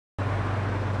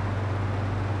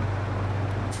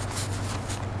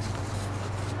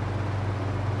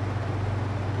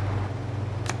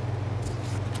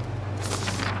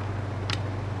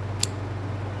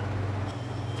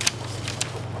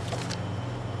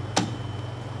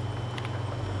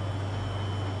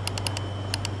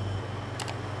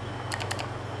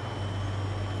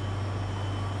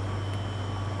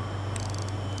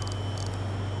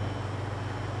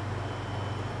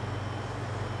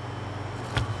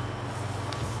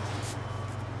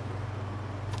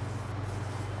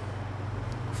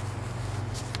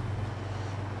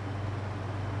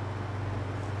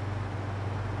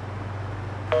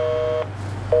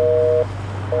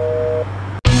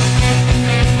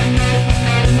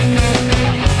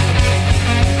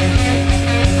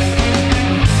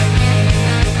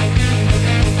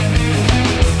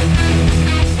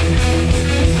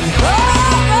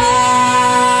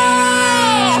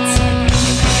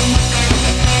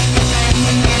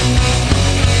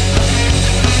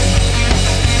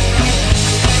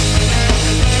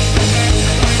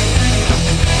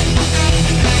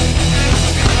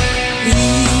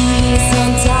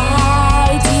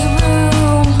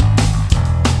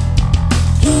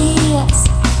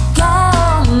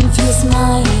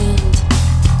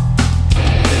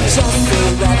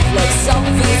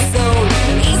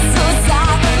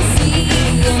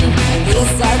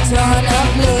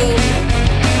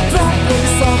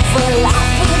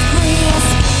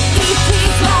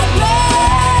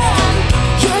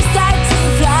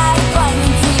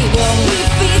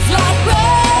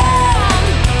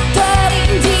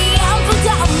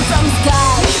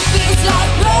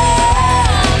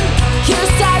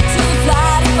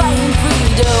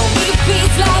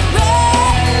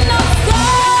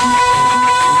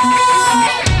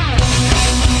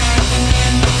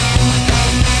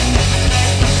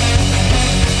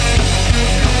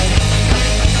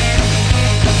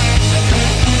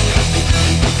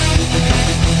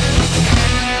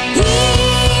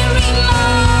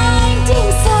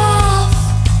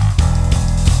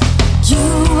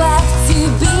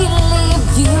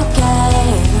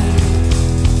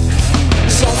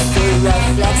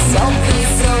reflex of his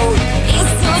soul.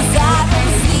 It's so sad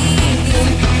and seeing.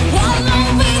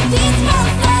 Alone with his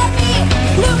personality,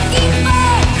 looking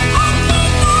for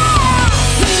happiness.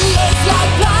 He lives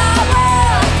like flower,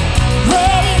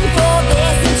 waiting for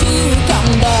blessing to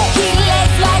come back. He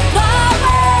lives like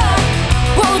flower,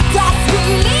 oh that's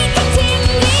really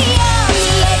continuing. He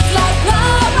lives like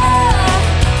flower,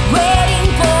 waiting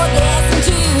for blessing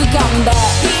to come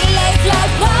back. He lives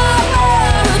like flower,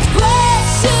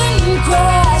 question,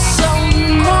 question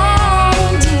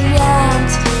on the end.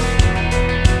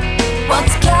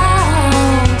 What's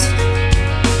count?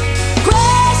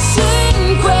 Question,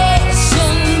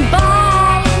 question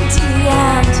by the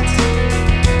end.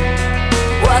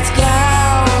 What's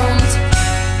count?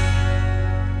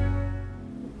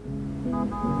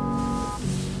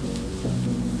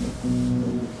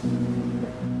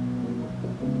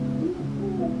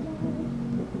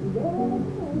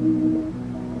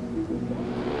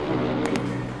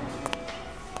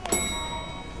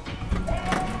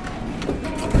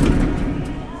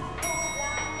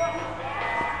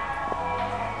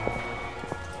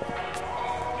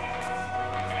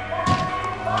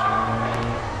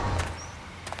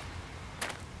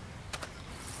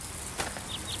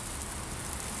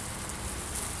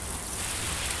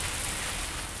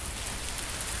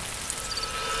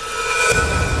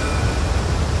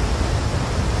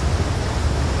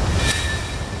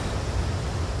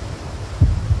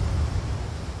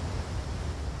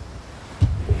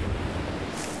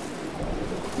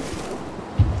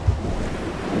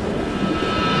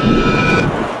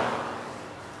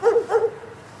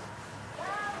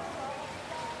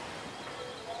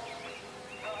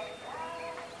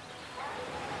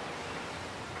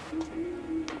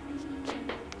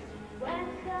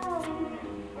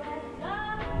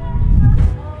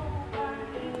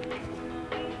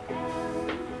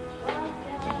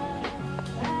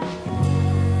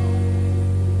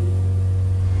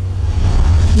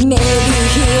 Maybe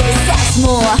he says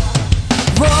more.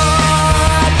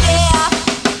 What yeah?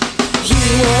 He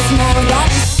was more than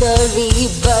sorry,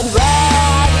 but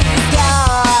where is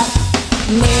God?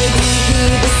 Maybe he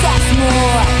says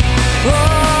more.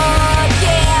 What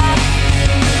yeah?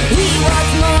 He was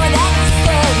more than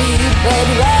sorry, but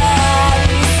where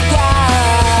is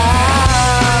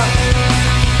God?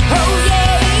 Oh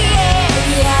yeah, yeah,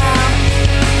 yeah,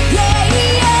 yeah,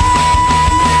 yeah.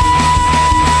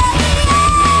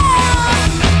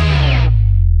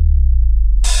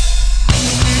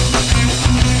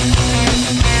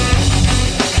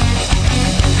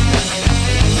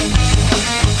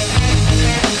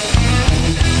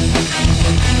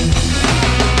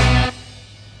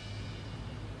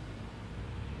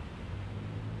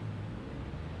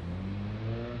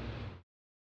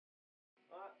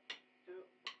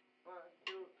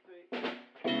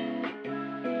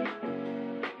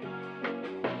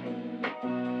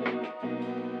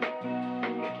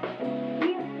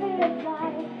 You feel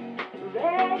like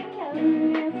red and